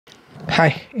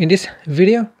Hi, in this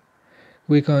video,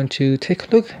 we're going to take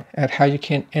a look at how you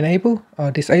can enable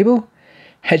or disable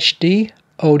HD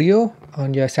audio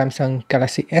on your Samsung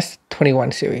Galaxy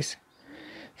S21 series.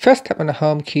 First, tap on the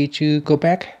home key to go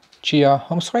back to your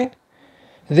home screen.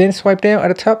 Then swipe down at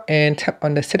the top and tap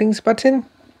on the settings button.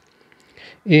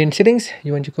 In settings,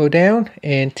 you want to go down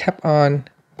and tap on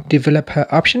developer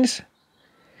options.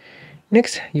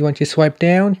 Next, you want to swipe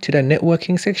down to the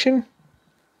networking section.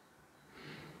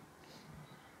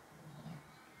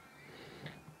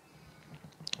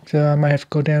 So I might have to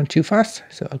go down too fast,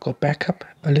 so I'll go back up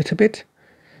a little bit.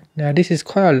 Now this is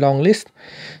quite a long list.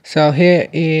 So here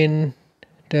in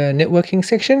the networking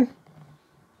section,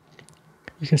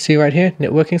 you can see right here,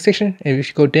 networking section, and if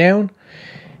you go down,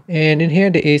 and in here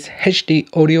there is HD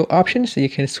audio options, so you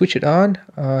can switch it on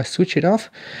or switch it off.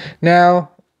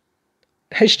 Now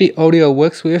HD audio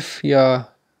works with your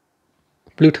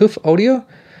Bluetooth audio,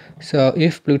 so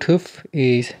if Bluetooth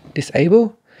is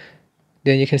disabled,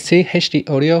 then you can see HD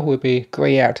audio will be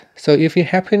grayed out. So if you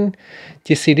happen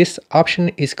to see this option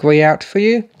is grayed out for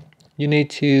you, you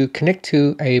need to connect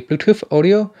to a Bluetooth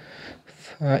audio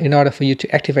in order for you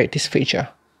to activate this feature.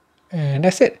 And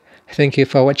that's it. Thank you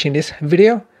for watching this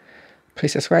video.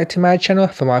 Please subscribe to my channel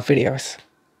for more videos.